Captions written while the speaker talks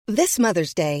This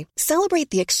Mother's Day, celebrate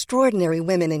the extraordinary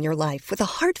women in your life with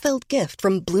a heartfelt gift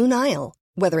from Blue Nile.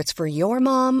 Whether it's for your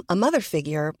mom, a mother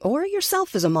figure, or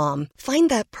yourself as a mom, find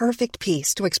that perfect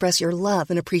piece to express your love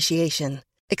and appreciation.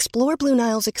 Explore Blue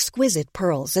Nile's exquisite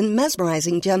pearls and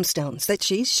mesmerizing gemstones that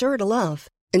she's sure to love.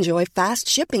 Enjoy fast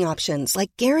shipping options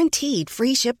like guaranteed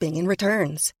free shipping and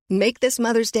returns. Make this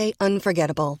Mother's Day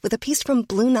unforgettable with a piece from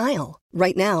Blue Nile.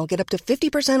 Right now, get up to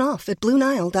 50% off at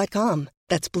BlueNile.com.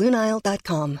 That's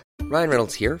BlueNile.com. Ryan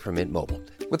Reynolds here from Mint Mobile.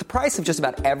 With the price of just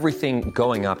about everything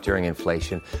going up during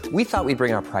inflation, we thought we'd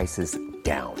bring our prices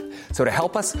down. So to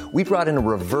help us, we brought in a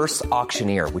reverse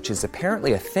auctioneer, which is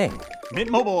apparently a thing. Mint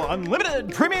Mobile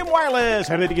Unlimited Premium Wireless.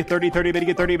 How to get 30, 30, bit to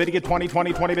get 30, bit to get 20,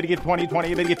 20, 20, bit to get 20,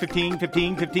 20, bit to get 15,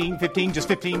 15, 15, 15, just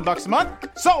 $15 a month?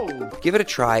 Sold! Give it a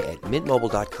try at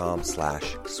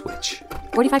mintmobile.com/switch.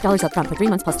 $45 up front for 3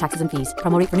 months plus taxes and fees.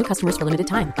 Promo rate for new customers for limited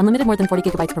time. Unlimited more than 40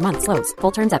 gigabytes per month. Slows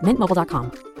full terms at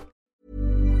mintmobile.com.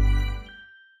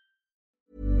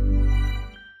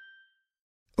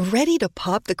 Ready to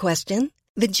pop the question?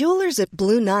 The jewelers at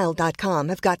BlueNile.com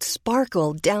have got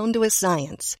sparkle down to a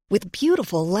science with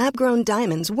beautiful lab-grown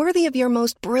diamonds worthy of your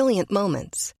most brilliant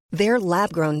moments. Their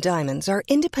lab-grown diamonds are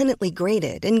independently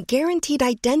graded and guaranteed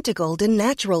identical to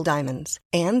natural diamonds,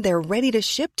 and they're ready to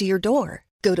ship to your door.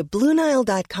 Go to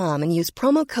BlueNile.com and use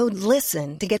promo code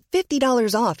LISTEN to get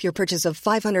 $50 off your purchase of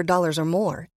 $500 or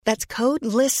more. That's code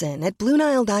LISTEN at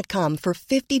BlueNile.com for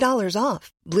 $50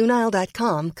 off.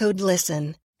 BlueNile.com, code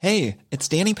LISTEN. Hey, it's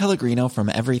Danny Pellegrino from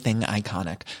Everything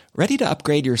Iconic. Ready to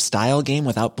upgrade your style game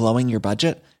without blowing your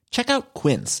budget? Check out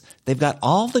Quince. They've got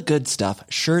all the good stuff,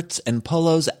 shirts and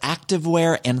polos,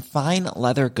 activewear, and fine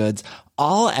leather goods,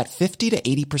 all at 50 to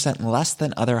 80% less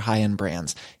than other high-end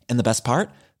brands. And the best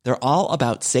part? They're all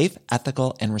about safe,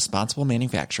 ethical, and responsible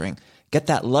manufacturing. Get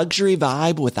that luxury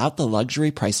vibe without the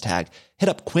luxury price tag. Hit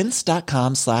up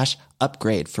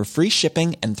quince.com/upgrade for free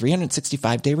shipping and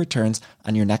 365-day returns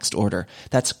on your next order.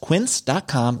 That's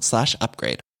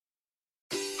quince.com/upgrade.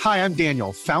 Hi, I'm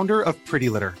Daniel, founder of Pretty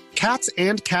Litter. Cats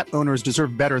and cat owners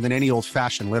deserve better than any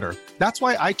old-fashioned litter. That's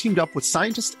why I teamed up with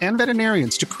scientists and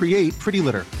veterinarians to create Pretty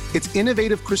Litter. Its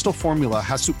innovative crystal formula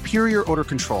has superior odor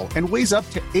control and weighs up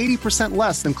to 80%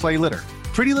 less than clay litter.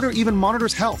 Pretty Litter even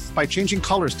monitors health by changing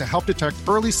colors to help detect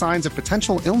early signs of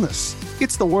potential illness.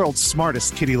 It's the world's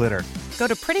smartest kitty litter. Go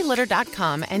to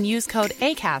prettylitter.com and use code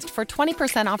ACAST for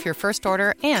 20% off your first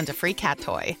order and a free cat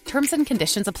toy. Terms and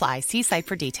conditions apply. See site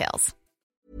for details.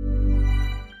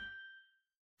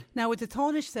 Now, with the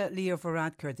Taoiseach Leo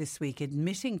Varadkar this week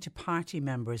admitting to party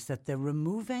members that the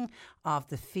removing of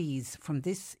the fees from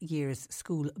this year's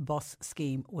school bus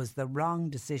scheme was the wrong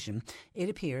decision, it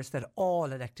appears that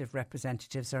all elected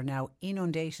representatives are now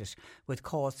inundated with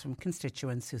calls from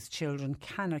constituents whose children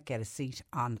cannot get a seat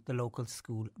on the local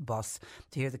school bus.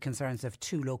 To hear the concerns of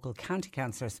two local county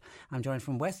councillors, I'm joined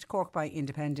from West Cork by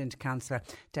Independent Councillor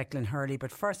Declan Hurley.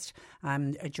 But first,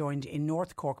 I'm joined in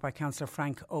North Cork by Councillor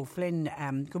Frank O'Flynn.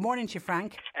 Good morning to you,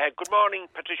 Frank. Good morning,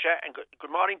 Patricia, and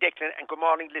good morning, Declan, and good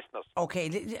morning, listeners. OK,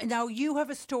 now you have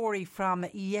a story from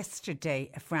yesterday,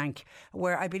 Frank,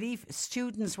 where I believe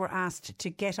students were asked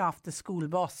to get off the school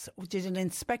bus. Did an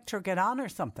inspector get on or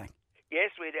something?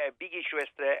 Yes, we had a big issue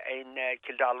yesterday in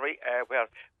Kildallery, where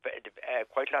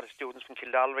quite a lot of students from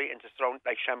Kildallery and the surround,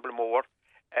 like Shamblemore,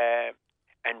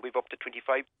 and we've up to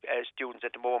 25 students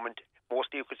at the moment,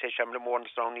 mostly you could say Shamblemore and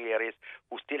the surrounding areas,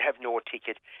 who still have no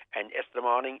ticket. And yesterday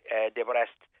morning,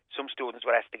 some students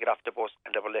were asked to get off the bus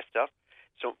and they were left there.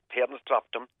 So parents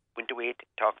dropped them, went away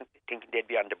thinking they'd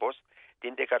be on the bus.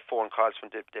 Then they got phone calls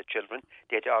from the children.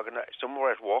 They had to organise, some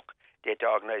were at work, they had to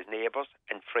organise neighbours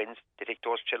and friends to take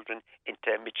those children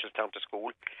into Mitchellstown to school.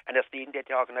 And as they had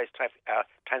to organise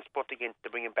transport again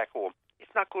to bring them back home.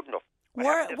 It's not good enough.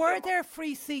 Were there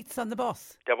free seats on the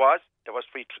bus? There was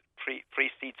free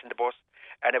seats in the bus,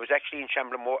 and it was actually in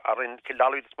Shamblemore or in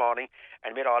Kildallery this morning,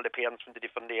 and met all the parents from the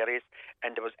different areas,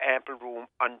 and there was ample room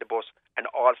on the bus, and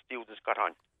all students got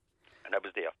on, and I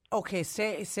was there. Okay,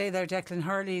 stay there. Declan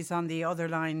Hurley's on the other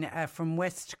line from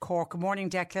West Cork. Good morning,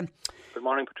 Declan. Good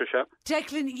morning, Patricia.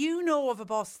 Declan, you know of a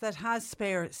bus that has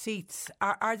spare seats.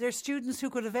 Are there students who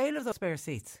could avail of those spare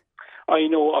seats? I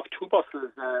know of two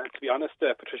buses, to be honest,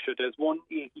 Patricia. There's one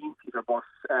 18-seater bus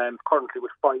currently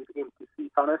with 5 empty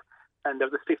seats on it, and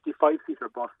there's a 55-seater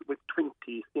bus with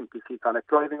 20 empty seats on it,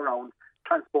 driving around,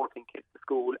 transporting kids to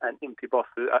school and empty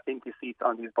seats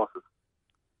on these buses.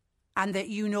 And that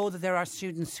you know that there are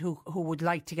students who would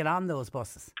like to get on those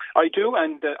buses. I do,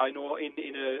 and I know in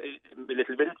a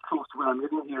little village close to where I'm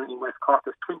living here in West Cork,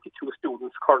 there's 22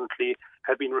 students currently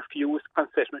have been refused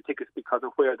concessional tickets because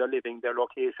of where they're living, their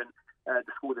location. The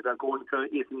school that they're going to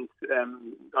isn't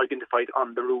identified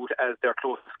on the route as their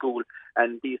closest school,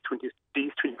 and these 22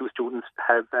 students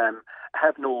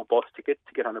have no bus ticket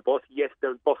to get on a bus. Yes,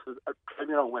 there's buses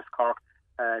driving around West Cork,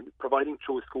 providing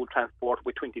through school transport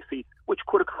with 20 seats, which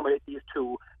could accommodate these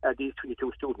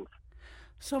 22 students.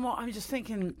 So I'm just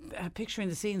thinking, picturing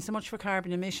the scene, so much for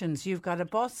carbon emissions. You've got a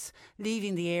bus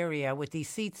leaving the area with these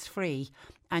seats free,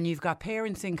 and you've got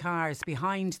parents in cars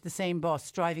behind the same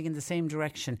bus driving in the same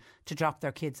direction to drop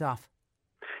their kids off.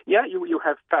 Yeah, you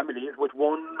have families with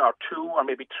one or two or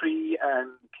maybe three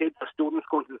kids or students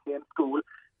going to the same school.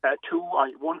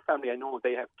 One family I know,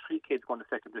 they have 3 kids going to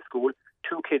secondary school.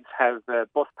 2 kids have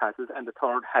bus passes and the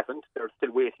third hasn't. They're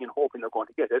still waiting and hoping they're going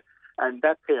to get it. And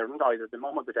that parent, either the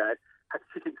mum or the dad, has to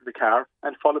sit into the car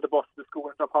and follow the bus to the school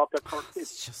and drop off their third kid.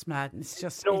 It's just mad. It's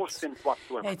just no sense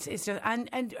whatsoever. It's just,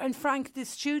 and Frank, the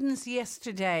students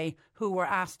yesterday who were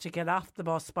asked to get off the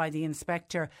bus by the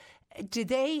inspector, did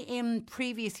they in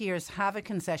previous years have a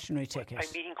concessionary ticket? I'm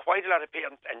meeting quite a lot of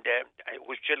parents and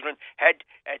whose children had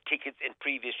tickets in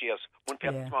previous years. One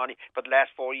parent this morning for the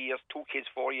last 4 years, 2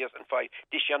 kids 4 years and 5.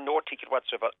 This year no ticket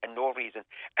whatsoever and no reason.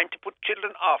 And to put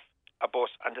children off a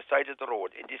bus on the side of the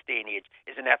road in this day and age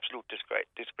is an absolute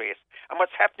disgrace. And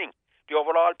what's happening? The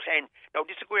overall plan. Now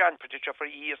this is going on, Patricia, for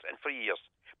years and for years.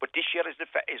 But this year is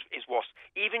worse.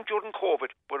 Even during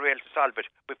COVID, we were able to solve it.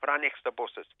 We put on extra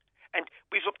buses. And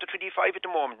we've up to 25 at the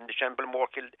moment in the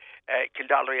Shamblemore,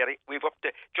 Kildare area. We've up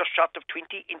to just short of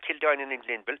 20 in Kildare and in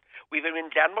Linville. We've in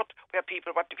Glanmouth, where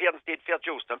people, what the parents did, fair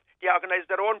juice them. They organise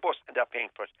their own bus and they're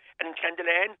paying for it. And in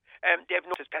Candelane, they have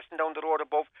notice passing down the road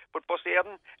above. But Bus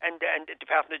Éireann and the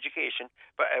Department of Education,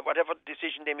 whatever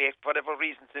decision they make, for whatever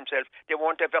reasons themselves, they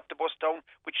won't divert the bus down,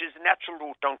 which is the natural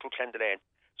route down to Candelane.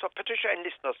 So, Patricia and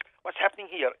listeners, what's happening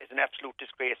here is an absolute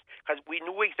disgrace because we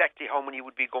knew exactly how many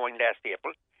would be going last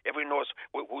April. Everyone knows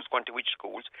who's going to which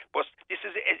schools. But this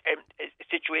is a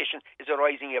situation is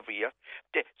arising every year.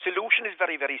 The solution is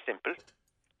very, very simple.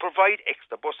 Provide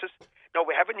extra buses. Now,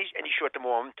 we have an issue at the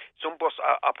moment. Some bus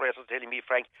operators are telling me,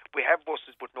 Frank, we have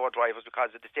buses but no drivers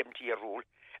because of the 70-year rule.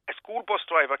 A school bus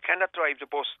driver cannot drive the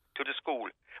bus to the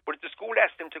school. But if the school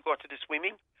asks them to go to the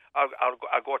swimming or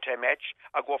go to a match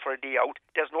or go for a day out,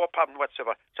 there's no problem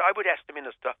whatsoever. So I would ask the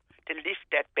Minister to lift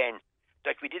that ban.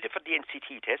 Like we did it for the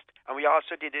NCT test, and we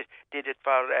also did it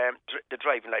for the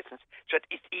driving licence. So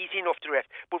it's easy enough to rest.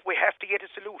 But we have to get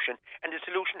a solution, and the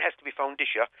solution has to be found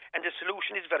this year. And the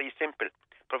solution is very simple.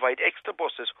 Provide extra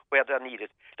buses where they're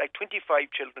needed. Like 25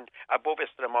 children above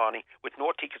yesterday morning with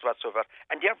no tickets whatsoever,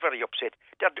 and they're very upset.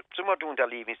 Some are doing their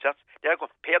leaving certs.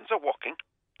 Parents are working.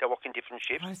 They're working different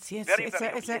shifts.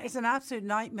 It's an absolute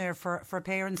nightmare for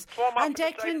parents. And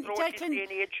Declan,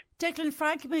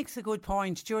 Frank makes a good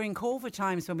point. During COVID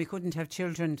times when we couldn't have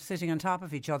children sitting on top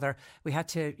of each other, we had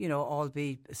to, all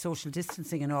be social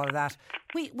distancing and all of that.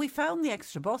 We found the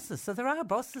extra buses, so there are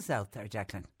buses out there,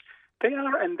 Declan. They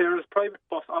are, and there's private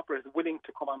bus operators willing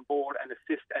to come on board and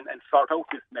assist and sort out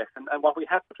this mess. And what we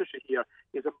have, Patricia, here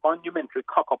is a monumental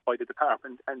cock-up by the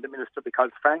department and the Minister, because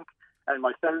Frank and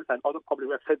myself and other public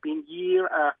reps have been year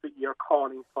after year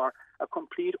calling for a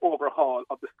complete overhaul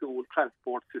of the school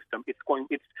transport system. It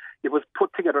was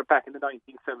put together back in the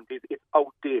 1970s. It's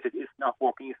outdated. It's not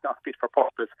working. It's not fit for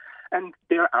purpose. And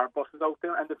there are buses out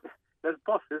there, and there's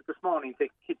buses this morning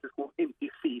taking kids to school, empty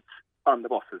seats on the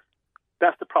buses.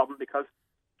 That's the problem, because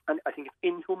and I think it's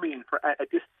inhumane for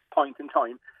at this point in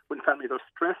time when families are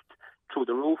stressed through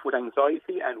the roof with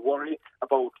anxiety and worry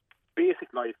about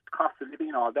basic life, cost of living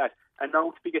and all that, and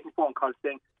now to be getting phone calls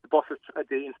saying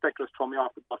the inspectors throw me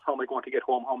off the bus, how am I going to get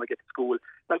home, how am I get to school?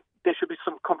 Like, there should be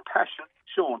some compassion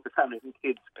shown to families and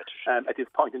kids at this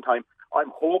point in time.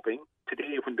 I'm hoping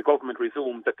today, when the government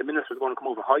resumes, that the Minister is going to come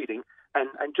over hiding and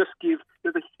just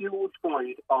there's a huge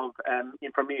void of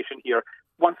information here.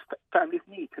 Once families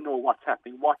need to know what's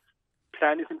happening, what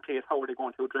plan is in place, how are they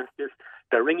going to address this?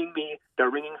 They're ringing me,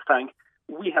 they're ringing Frank.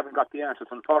 We haven't got the answers,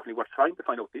 unfortunately. We're trying to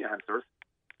find out the answers.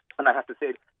 And I have to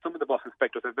say, some of the bus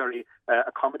inspectors are very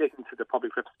accommodating to the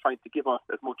public reps, trying to give us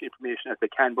as much information as they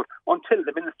can. But until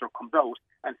the Minister comes out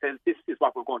and says, this is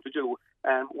what we're going to do,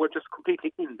 we're just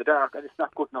completely in the dark, and it's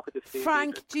not good enough at this stage.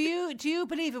 Frank, do you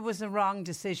believe it was a wrong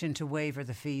decision to waiver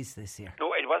the fees this year?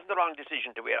 No, it wasn't the wrong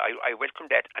decision to waiver. I welcome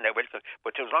that, and I welcome.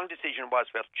 But the wrong decision was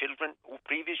where children who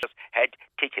previously had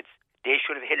tickets. They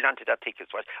should have held on to their tickets.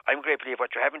 I'm a great believer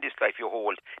what you have in this life you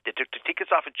hold. They took the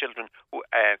tickets off of children who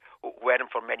had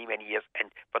them for many, many years, and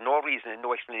for no reason and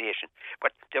no explanation.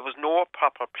 But there was no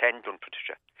proper plan done,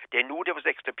 Patricia. They knew there was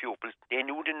extra pupils. They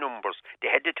knew the numbers.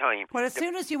 They had the time. Well, as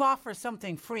soon as you offer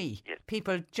something free,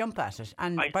 people jump at it.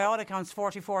 And by all accounts,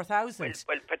 44,000.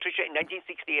 Well, Patricia, in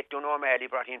 1968, Donald O'Malley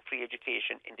brought in free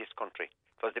education in this country.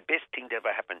 It was the best thing that ever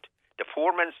happened. The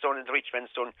poor man's son and the rich man's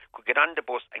son could get on the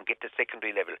bus and get to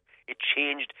secondary level. It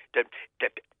changed. The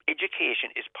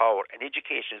education is power, and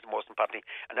education is the most important thing.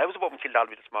 And I was up in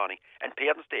Kildalby this morning, and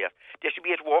parents there, they should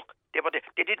be at work. They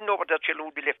didn't know whether their children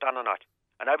would be left on or not.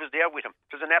 And I was there with them.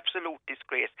 It was an absolute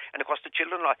disgrace. And of course, the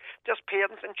children, there's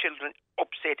parents and children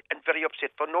upset and very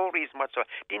upset for no reason whatsoever.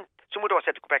 Some of those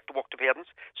had to go back to work to parents.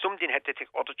 Some didn't have to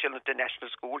take other children to national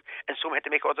school, and some had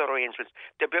to make other arrangements.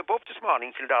 They were both this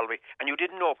morning in Kildalby, and you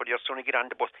didn't know whether your son would get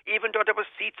on the bus, even though there were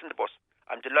seats in the bus.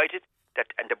 I'm delighted that,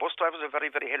 and the bus drivers are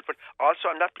very, very helpful. Also,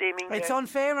 I'm not blaming. It's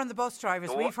unfair on the bus drivers.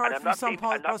 No, we've heard from some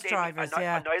bus drivers.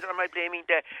 Neither am I blaming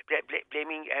the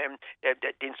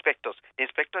inspectors. The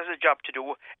inspector has a job to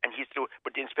do, and he's through.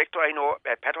 But the inspector, I know,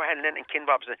 Pat O'Hanlon and Ken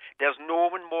Robson, there's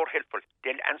no one more helpful.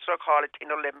 They'll answer a call at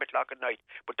 10 or 11 o'clock at night.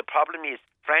 But the problem is,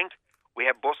 Frank, we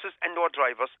have buses and no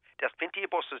drivers. There's plenty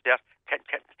of buses there.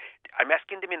 I'm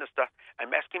asking the Minister,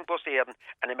 I'm asking Bus Éireann,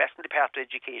 and I'm asking the Department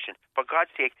of Education, for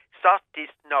God's sake, start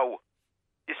this now.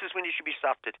 This is when it should be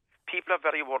started. People are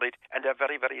very worried and they're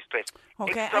very, very stressed.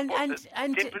 Okay, buses,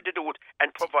 simple to do it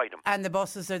and provide them. And the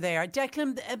buses are there.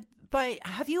 Declan,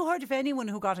 have you heard of anyone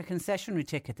who got a concessionary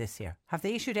ticket this year? Have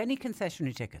they issued any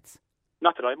concessionary tickets?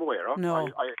 Not that I'm aware of. No.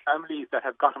 I have families that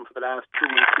have got them for the last 2,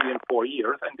 3 and 4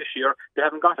 years, and this year they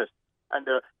haven't got it. And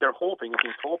they're hoping, that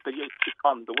it's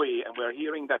on the way, and we're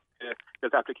hearing that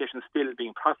there's applications still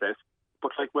being processed.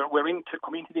 But we're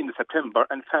coming to the end of September,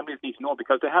 and families need to know,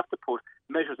 because they have to put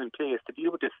measures in place to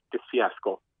deal with this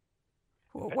fiasco.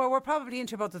 Well, we're probably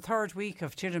into about the third week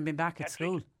of children being back at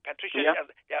school. Patricia,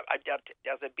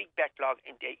 there's a big backlog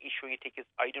in the issuing tickets.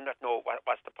 I do not know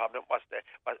what's the problem.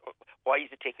 Why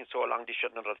is it taking so long? They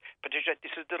shouldn't have done. Patricia,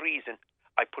 this is the reason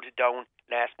I put it down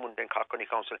last Monday in Cork County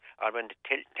Council. I went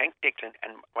to thank Declan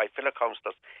and my fellow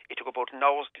councillors. It took about an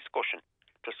hour's discussion.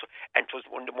 And it was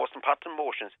one of the most important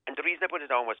motions. And the reason I put it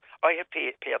down was I have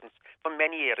parents from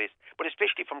many areas, but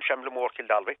especially from Shamblemore,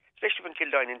 Kildalby, especially from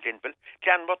Kildine and Glenville,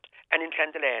 Clanmouth and in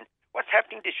Clandelaine. What's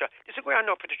happening this year? This is going on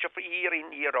now, Patricia, for year in,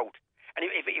 year out. And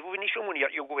if we issue money,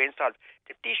 you go away and solve.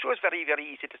 The issue is very, very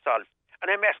easy to solve. And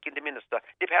I'm asking the Minister,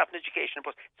 Department of Education,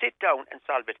 sit down and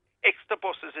solve it. Extra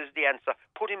buses is the answer.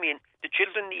 Put them in. The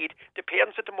children need. The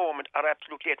parents at the moment are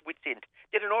absolutely at wit's end.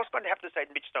 They don't know what's going to have to decide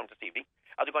in Mitchtown this evening.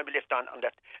 Are they going to be left on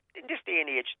that? In this day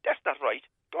and age, that's not right.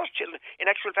 Those children, in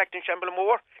actual fact, in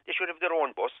Shamblemore, they should have their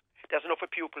own bus. There's enough of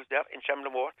pupils there in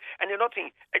Shamblemore. And another thing,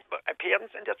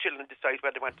 parents and their children decide where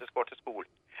they want to go to school.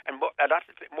 And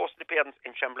most of the parents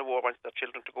in Shamblemore want their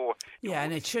children to go. Yeah,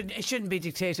 and it shouldn't be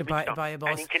dictated by a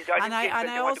bus. And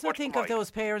I also think of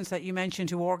those parents that you mentioned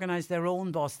who organise their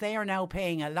own bus. They are now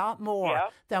paying a lot more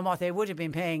than what they would have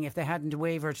been paying if they hadn't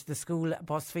wavered the school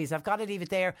bus fees. I've got to leave it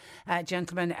there,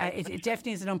 gentlemen. It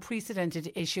definitely is an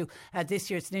unprecedented issue this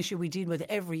year. It's an issue we deal with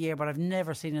every year, but I've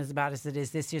never seen it as bad as it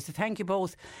is this year. So thank you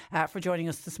both for joining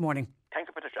us this morning. Thank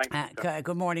you, Patricia.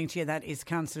 Good morning to you. That is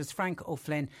Councillors Frank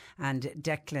O'Flynn and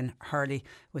Declan Hurley,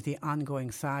 with the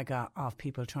ongoing saga of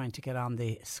people trying to get on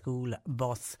the school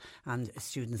bus and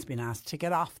students being asked to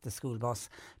get off the school bus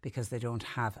because they don't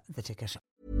have the ticket.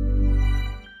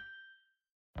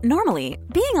 Normally,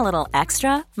 being a little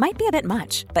extra might be a bit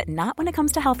much, but not when it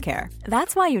comes to healthcare.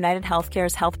 That's why United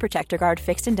Healthcare's Health Protector Guard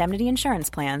fixed indemnity insurance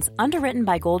plans, underwritten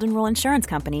by Golden Rule Insurance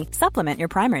Company, supplement your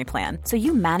primary plan so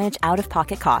you manage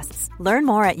out-of-pocket costs. Learn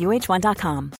more at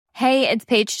uh1.com. Hey, it's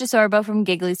Paige DeSorbo from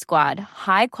Giggly Squad.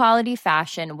 High quality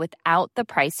fashion without the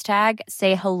price tag.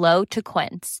 Say hello to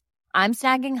Quince. I'm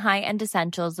snagging high-end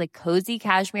essentials like cozy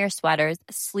cashmere sweaters,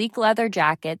 sleek leather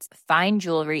jackets, fine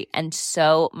jewelry, and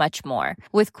so much more.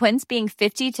 With Quince being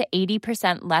 50 to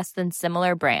 80% less than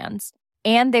similar brands.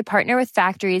 And they partner with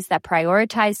factories that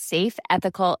prioritize safe,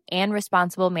 ethical, and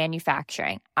responsible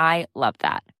manufacturing. I love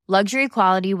that. Luxury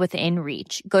quality within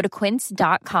reach. Go to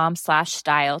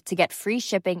quince.com/style to get free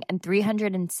shipping and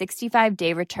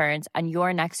 365-day returns on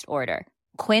your next order.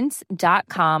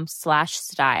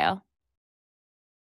 Quince.com/style.